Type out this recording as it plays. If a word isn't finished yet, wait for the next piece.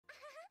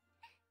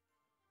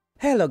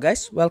Hello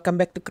guys, welcome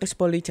back to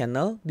CripsGang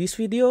channel. This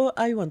video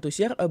I want to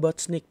share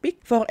about sneak peek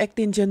for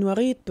 18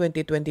 January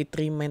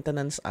 2023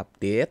 maintenance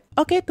update.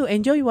 Okay, to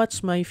enjoy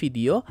watch my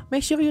video,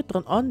 make sure you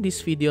turn on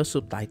this video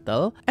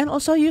subtitle, and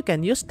also you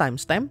can use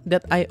timestamp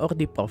that I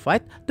already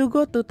provide to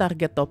go to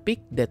target topic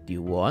that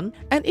you want.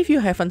 And if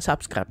you haven't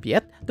subscribed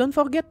yet, don't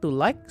forget to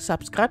like,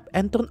 subscribe,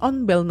 and turn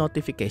on bell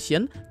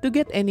notification to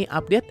get any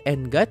update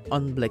and guide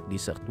on Black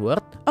Desert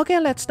World.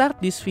 Okay, let's start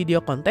this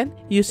video content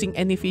using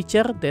any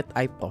feature that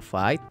I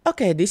provide.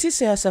 Okay, this is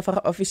SEA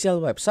server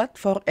official website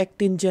for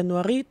 18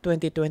 January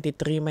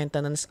 2023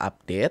 maintenance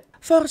update.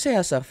 For SEA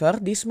server,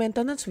 this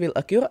maintenance will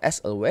occur as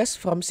always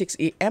from 6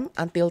 AM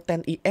until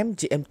 10 AM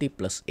GMT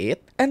plus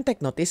 8. And take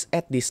notice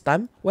at this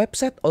time,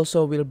 website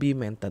also will be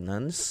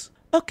maintenance.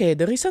 Okay,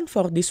 the reason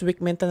for this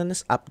week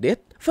maintenance update,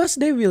 first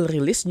they will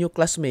release new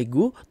class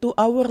Maegu to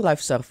our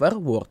live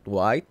server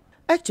worldwide.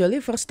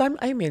 Actually, first time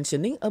I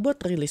mentioning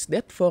about release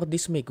date for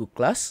this Maegu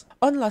class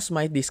on last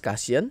my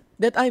discussion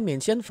that I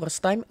mentioned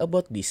first time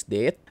about this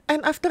date.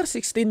 And after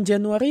 16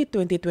 January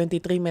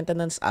 2023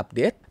 maintenance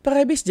update,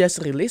 Prebis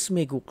just released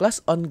Maegu class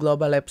on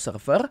Global Lab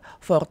server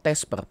for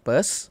test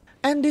purpose.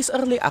 And this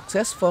early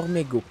access for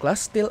Maegu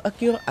class still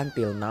occur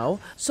until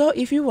now, so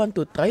if you want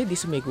to try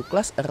this Maegu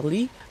class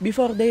early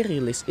before they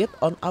release it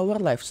on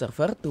our live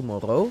server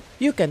tomorrow,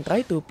 you can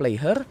try to play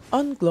her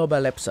on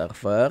Global Lab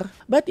server.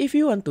 But if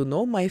you want to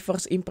know my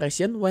first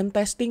impression when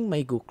testing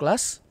Maegu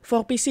class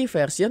for PC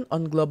version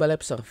on Global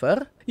Lab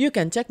server, you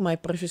can check my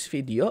previous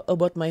video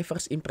about my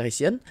first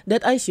impression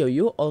that I show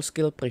you all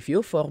skill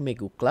preview for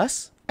Maegu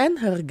class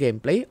and her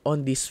gameplay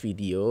on this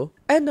video.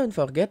 And don't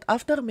forget,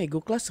 after Maegu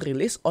class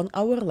release on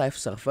our live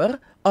server,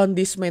 on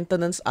this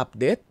maintenance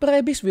update,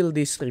 Prebis will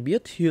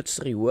distribute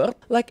huge reward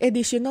like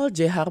additional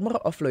J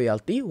Armor of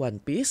Loyalty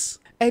 1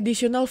 piece,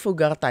 additional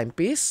Fugar time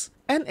piece,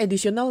 and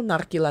additional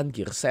Narkilan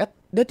gear set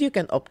that you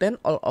can obtain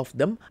all of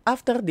them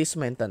after this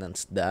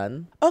maintenance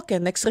done. Okay,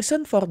 next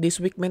reason for this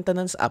week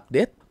maintenance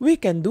update,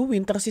 we can do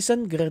winter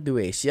season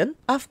graduation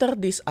after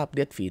this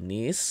update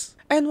finish.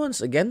 And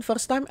once again,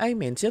 first time I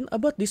mentioned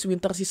about this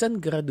winter season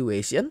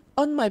graduation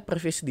on my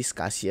previous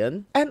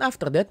discussion. And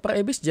after that,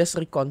 Prebis just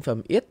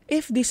reconfirm it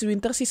if this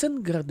winter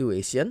season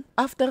graduation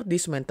after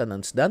this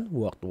maintenance done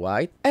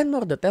worldwide. And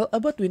more detail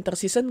about winter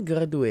season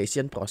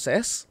graduation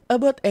process,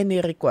 about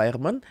any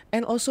requirement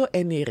and also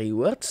any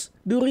rewards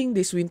during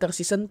this winter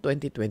season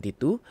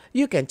 2022,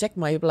 you can check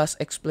my last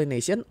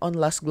explanation on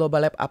last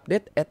Global Lab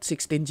update at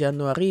 16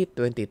 January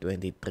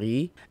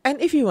 2023. And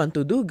if you want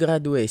to do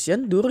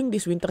graduation during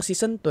this winter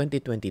season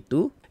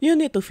 2022, you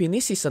need to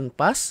finish season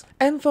pass.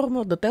 And for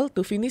more detail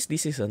to finish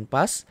this season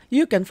pass,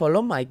 you can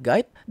follow my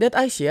guide that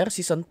I share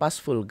season pass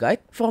full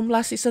guide from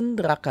last season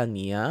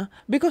Dracania.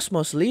 Because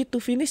mostly to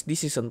finish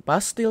this season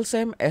pass still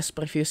same as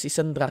previous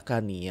season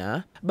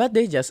Dracania, but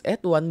they just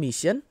add one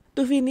mission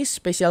to finish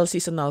special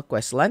seasonal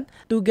questline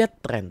to get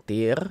Trend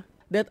Tier.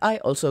 That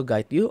I also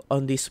guide you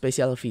on this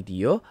special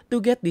video to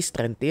get this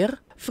Trend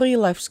Tier free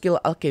life skill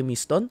alchemy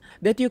stone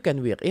that you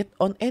can wear it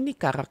on any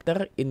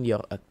character in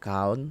your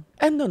account.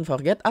 And don't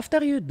forget,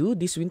 after you do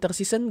this winter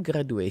season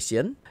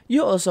graduation,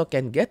 you also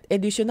can get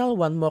additional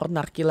one more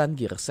Narkilan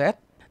gear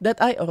set that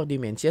I already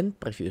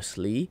mentioned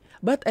previously.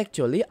 But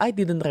actually, I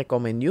didn't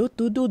recommend you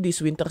to do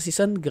this winter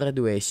season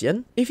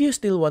graduation if you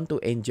still want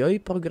to enjoy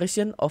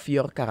progression of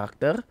your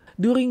character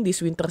during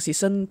this winter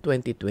season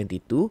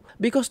 2022,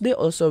 because they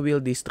also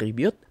will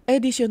distribute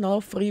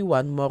additional free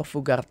one more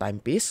Fugar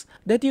timepiece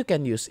that you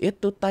can use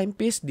it to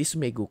timepiece this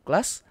Maegu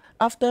class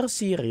after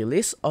she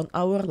release on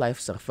our live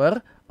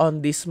server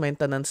on this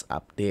maintenance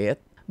update.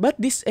 But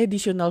this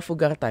additional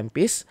Fugar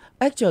timepiece,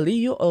 actually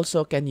you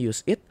also can use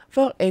it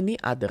for any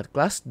other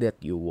class that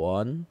you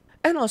want.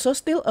 And also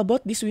still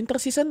about this winter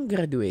season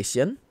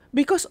graduation,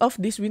 because of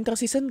this winter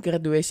season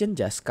graduation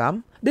just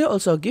come, they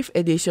also give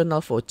additional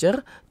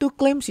voucher to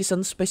claim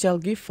season special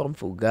gift from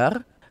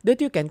Fugar,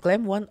 that you can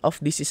claim one of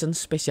the season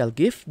special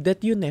gift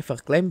that you never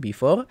claimed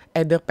before,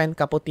 either Pen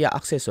Capotia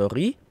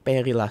accessory,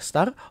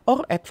 Perilastar,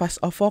 or Advice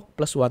of Fog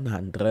plus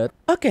 100.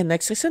 Okay,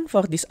 next reason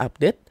for this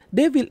update,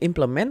 they will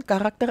implement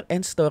character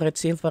and storage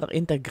silver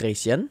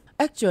integration.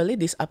 Actually,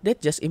 this update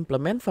just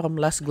implement from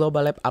last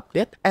Global Lab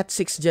update at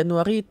 6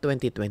 January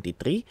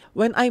 2023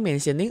 when I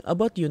mentioning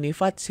about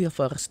unified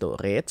silver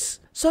storage.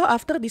 So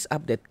after this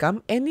update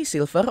come, any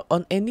silver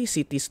on any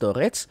city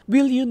storage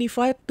will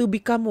unify to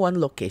become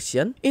one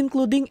location,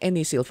 including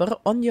any silver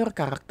on your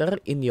character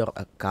in your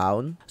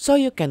account. So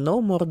you can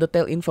know more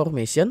detailed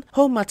information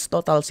how much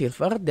total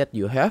silver that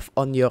you have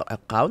on your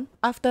account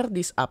after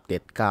this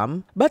update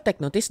come. But take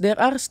notice, there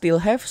are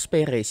still have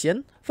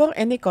sparation for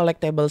any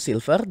collectible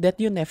silver that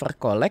you never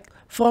collect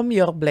from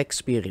your Black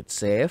Spirit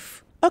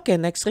save. Okay,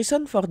 next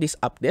reason for this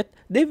update,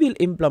 they will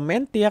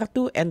implement tier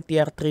 2 and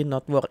tier 3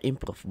 not war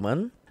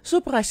improvement.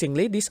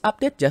 Surprisingly, this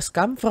update just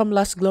come from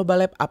last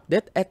Global Lab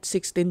update at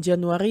 16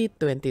 January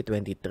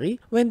 2023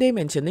 when they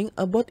mentioning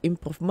about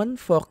improvement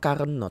for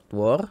current not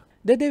war,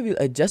 that they will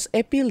adjust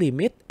AP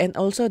limit and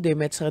also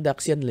damage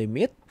reduction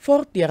limit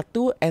for tier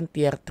 2 and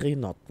tier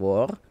 3 not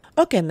war.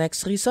 Okay,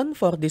 next reason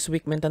for this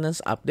week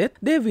maintenance update,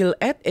 they will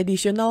add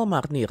additional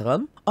Marni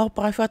Realm or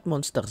private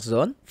monster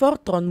zone for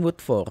Thornwood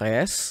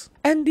Forest.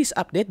 And this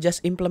update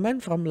just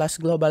implement from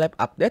last Global App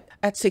update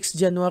at 6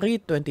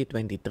 January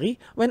 2023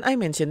 when I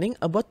mentioning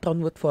about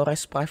Thornwood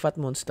Forest private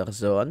monster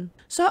zone.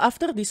 So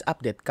after this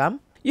update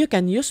come, you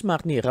can use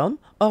Marni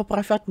Realm or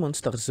private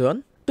monster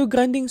zone to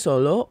grinding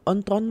solo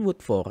on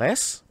Thornwood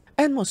Forest.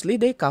 And mostly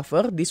they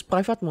cover this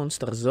private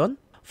monster zone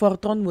for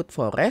Thornwood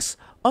Forest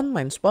on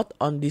main spot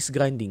on this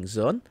grinding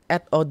zone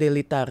at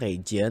Odelita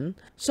region.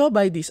 So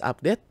by this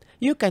update,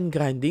 you can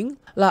grinding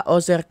La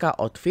Ozerka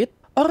outfit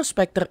or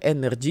Spectre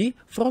energy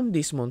from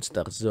this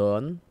monster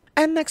zone.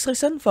 And next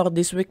reason for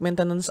this week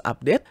maintenance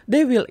update,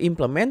 they will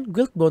implement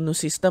guild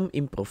bonus system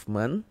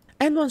improvement.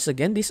 And once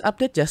again, this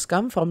update just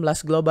come from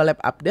last Global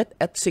App update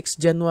at 6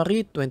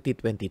 January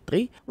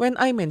 2023 when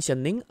I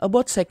mentioning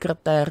about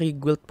secretary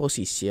guild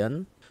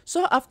position.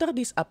 So after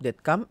this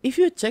update come, if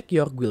you check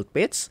your guild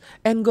page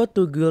and go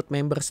to guild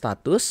member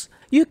status,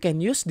 you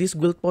can use this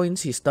guild point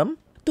system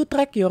to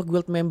track your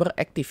guild member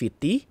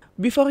activity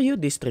before you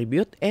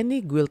distribute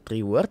any guild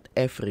reward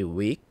every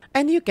week.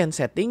 And you can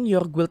setting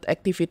your guild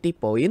activity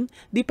point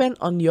depend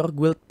on your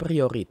guild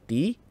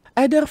priority,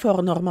 either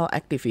for normal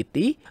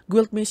activity,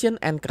 guild mission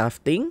and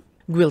crafting,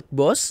 guild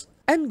boss,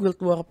 and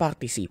guild war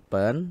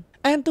participant.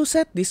 And to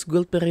set this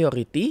guild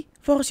priority,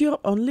 for sure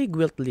only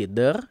guild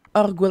leader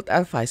or guild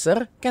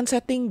advisor can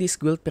setting this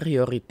guild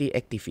priority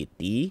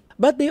activity.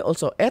 But they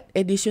also add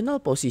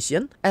additional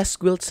position as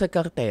guild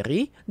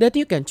secretary that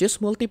you can choose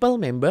multiple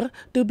member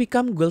to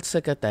become guild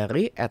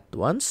secretary at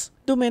once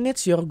to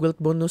manage your guild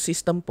bonus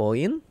system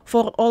point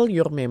for all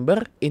your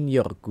member in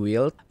your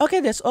guild.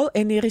 Okay, that's all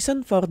any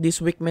reason for this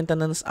week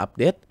maintenance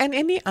update, and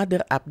any other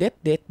update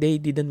that they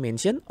didn't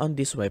mention on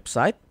this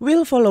website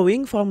will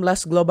following from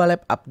last Global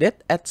App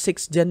update at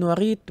 6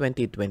 January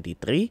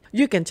 2023.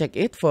 You can check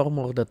it for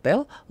more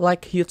detail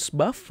like huge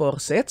buff for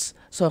sets,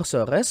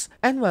 sorceress,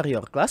 and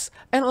warrior class,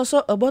 and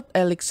also about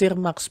elixir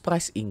max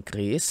price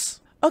increase.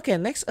 Okay,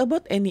 next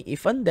about any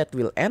event that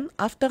will end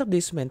after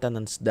this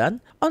maintenance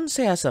done. On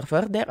SEA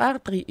server, there are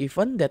 3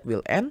 events that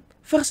will end.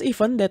 First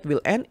event that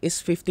will end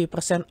is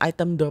 50%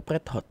 item drop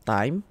rate hot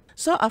time.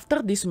 So after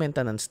this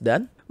maintenance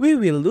done, we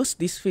will lose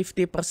this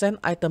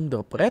 50% item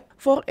drop rate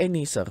for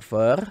any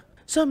server.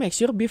 So make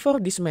sure before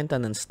this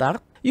maintenance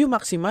start, you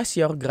maximize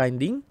your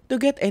grinding to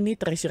get any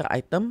treasure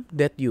item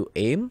that you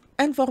aim.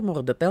 And for more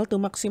detail to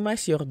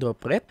maximize your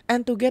drop rate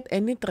and to get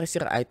any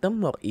treasure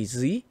item more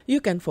easy, you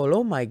can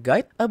follow my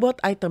guide about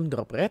item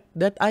drop rate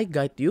that I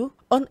guide you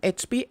on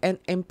HP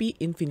and MP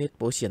Infinite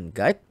Potion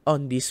guide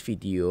on this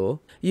video.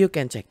 You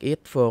can check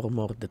it for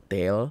more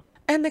detail.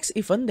 And next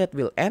event that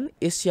will end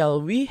is shall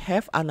we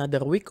have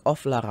another week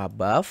of Lara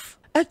buff?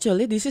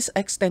 Actually, this is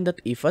extended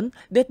event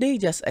that they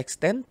just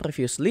extend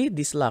previously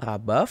this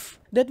Lara buff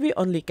that we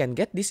only can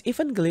get this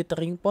event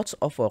glittering pots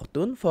of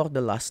fortune for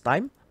the last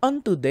time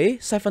on today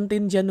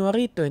 17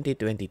 January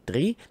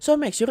 2023. So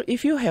make sure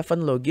if you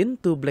haven't logged in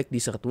to Black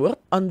Desert World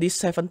on this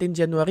 17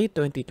 January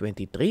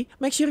 2023,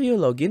 make sure you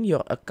log in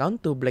your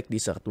account to Black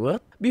Desert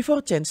World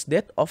before change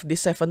date of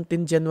this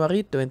 17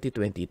 January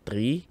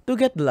 2023 to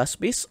get the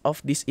last piece of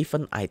this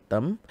event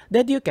item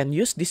that you can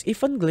use this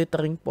event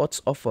glittering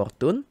pots of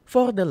fortune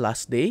for the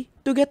last day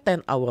to get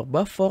 10-hour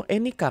buff for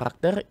any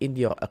character in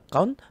your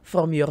account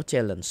from your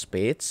challenge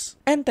page.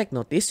 And take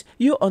notice,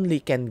 you only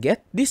can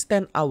get this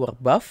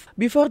 10-hour buff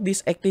before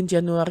this 18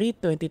 January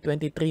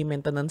 2023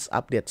 maintenance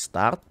update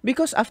start,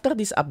 because after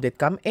this update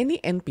come,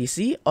 any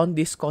NPC on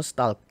this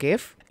coastal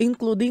cave,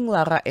 including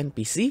Lara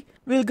NPC,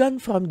 will gone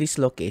from this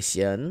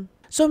location.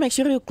 So make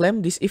sure you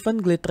claim this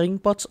event glittering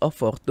pots of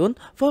fortune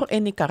for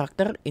any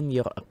character in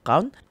your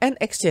account and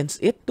exchange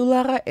it to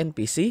Lara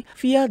NPC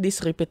via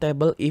this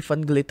repeatable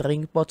event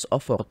glittering pots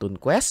of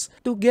fortune quest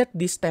to get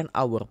this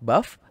 10-hour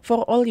buff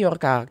for all your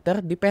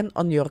character depend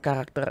on your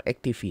character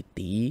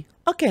activity.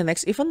 Okay,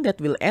 next event that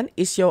will end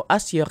is show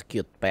us your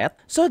cute pet.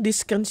 So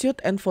this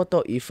screenshot and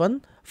photo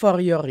event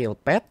for your real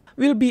pet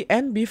will be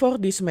end before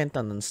this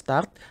maintenance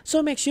start.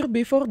 So make sure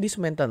before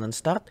this maintenance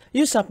start,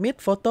 you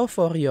submit photo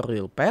for your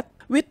real pet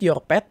with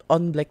your pet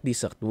on Black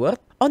Desert World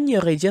on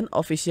your region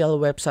official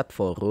website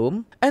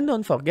forum. And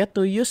don't forget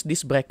to use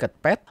this bracket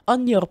pet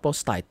on your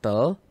post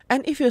title.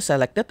 And if you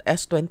selected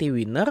as 20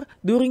 winner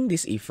during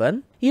this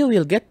event, you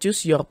will get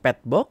choose your pet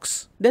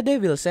box that they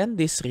will send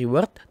this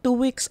reward 2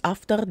 weeks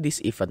after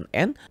this event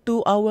end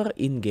to our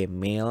in-game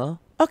mail.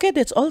 Okay,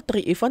 that's all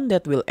 3 events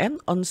that will end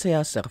on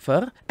SEA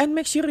server, and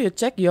make sure you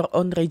check your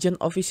own region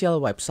official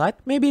website.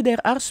 Maybe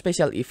there are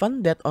special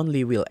events that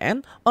only will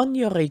end on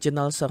your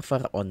regional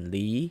server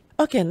only.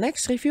 Okay,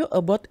 next review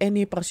about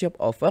any per-shop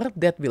offer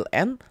that will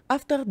end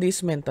after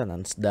this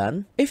maintenance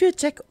done. If you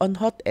check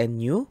on hot and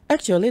new,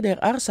 actually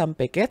there are some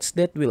packages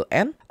that will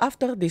end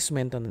after this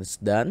maintenance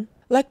done.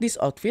 like this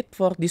outfit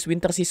for this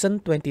winter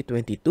season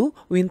 2022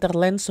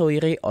 Winterland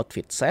Soiree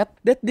outfit set,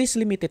 that this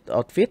limited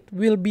outfit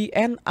will be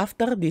end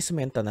after this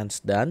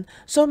maintenance done.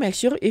 So make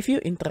sure if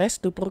you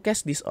interest to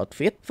purchase this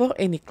outfit for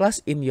any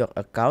class in your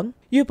account,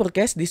 you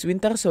purchase this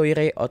winter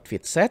soiree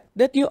outfit set,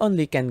 that you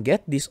only can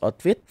get this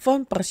outfit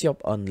from per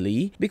shop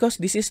only, because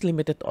this is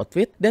limited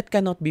outfit that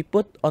cannot be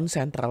put on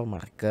central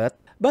market.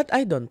 But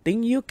I don't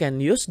think you can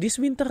use this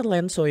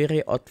Winterland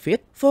Soiree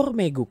outfit for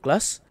Maegu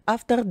class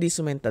after this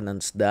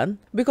maintenance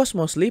done, because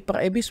mostly Per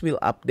Abyss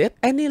will update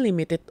any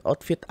limited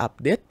outfit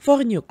update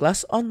for new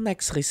class on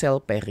next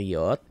resale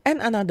period. And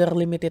another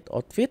limited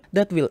outfit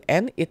that will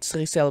end its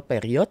resale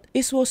period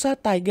is Wosa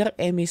Tiger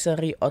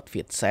Emissary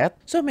outfit set.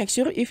 So make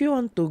sure if you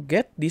want to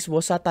get this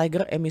Wosa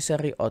Tiger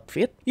Emissary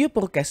outfit, you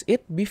purchase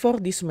it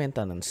before this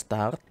maintenance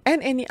start.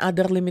 And any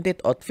other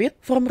limited outfit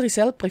from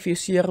resale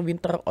previous year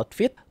winter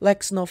outfit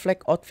like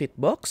Snowflake outfit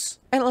box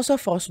and also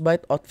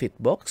Frostbite outfit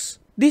box,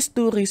 these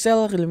two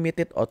resale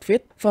limited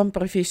outfit from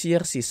previous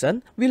year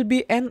season will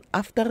be end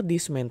after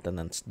this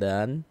maintenance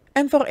done.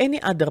 And for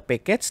any other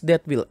package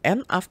that will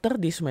end after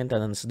this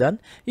maintenance done,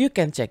 you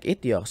can check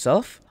it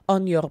yourself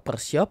on your per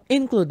shop,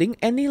 including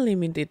any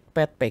limited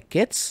pet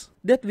package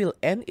that will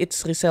end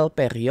its resale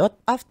period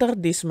after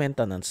this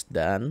maintenance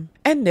done.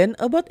 And then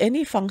about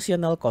any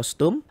functional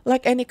costume,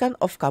 like any kind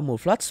of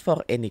camouflage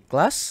for any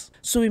class,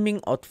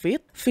 swimming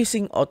outfit,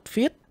 fishing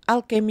outfit,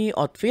 alchemy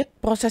outfit,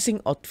 processing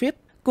outfit,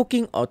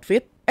 cooking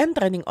outfit, and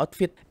training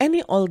outfit,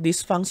 any all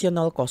these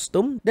functional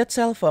costume that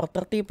sell for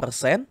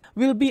 30%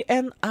 will be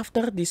end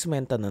after this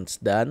maintenance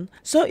done.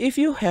 So if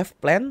you have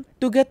plan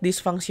to get this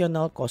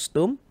functional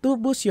costume to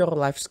boost your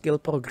life skill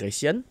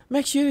progression,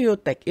 make sure you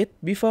take it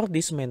before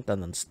this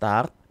maintenance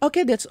start.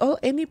 Okay, that's all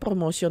any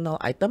promotional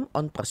item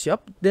on per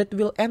shop that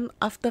will end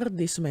after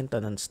this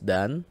maintenance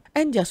done.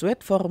 And just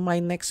wait for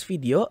my next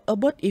video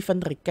about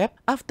event recap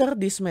after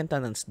this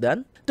maintenance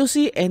done to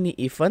see any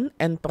event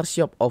and per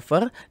shop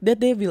offer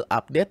that they will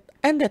update.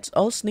 And that's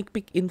all sneak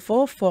peek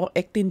info for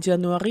 18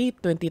 January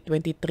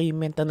 2023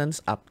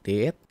 maintenance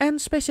update. And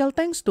special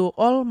thanks to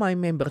all my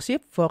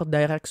membership for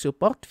direct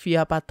support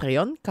via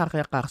Patreon,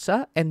 Karya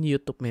Karsa, and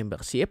YouTube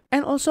membership.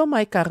 And also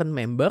my current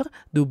member,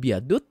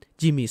 DubyaDude,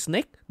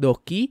 JimmySnakes,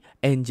 Doki,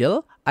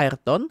 Angel,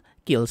 Aeyrton,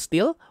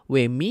 KiLLSTEAL,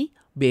 Wammy,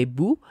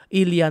 Bebu,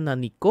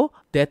 Illyananiko,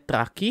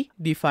 Deathraki,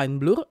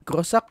 Devineblur,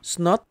 Grosag,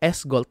 Snoods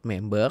as gold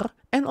member.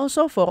 And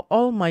also for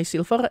all my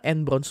silver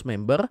and bronze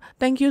member,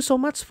 thank you so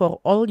much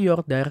for all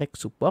your direct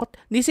support.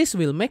 This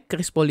will make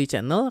CripsGang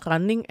channel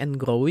running and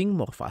growing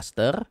more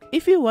faster.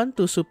 If you want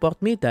to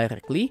support me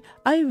directly,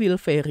 I will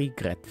very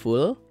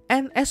grateful.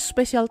 And as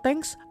special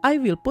thanks, I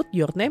will put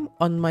your name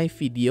on my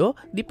video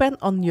depend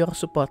on your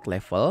support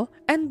level.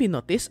 And be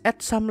noticed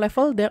at some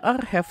level there are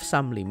have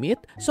some limit,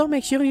 so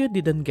make sure you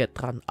didn't get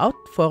run out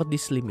for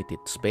this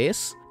limited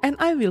space. And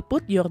I will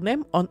put your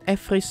name on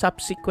every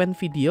subsequent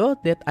video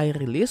that I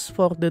release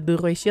for the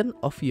duration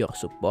of your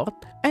support.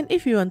 And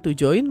if you want to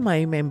join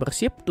my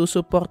membership to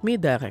support me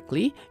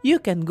directly, you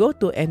can go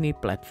to any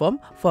platform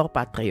for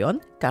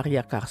Patreon,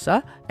 Karya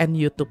Karsa, and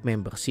YouTube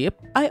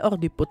membership. I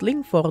already put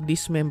link for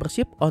this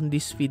membership on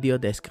this video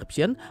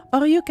description,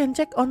 or you can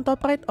check on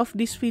top right of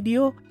this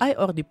video. I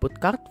already put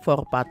card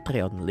for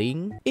Patreon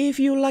link. If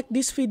you like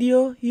this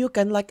video, you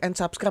can like and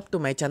subscribe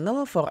to my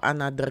channel for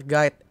another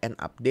guide and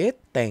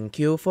update. Thank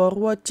you for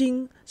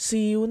watching.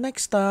 See you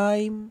next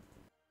time.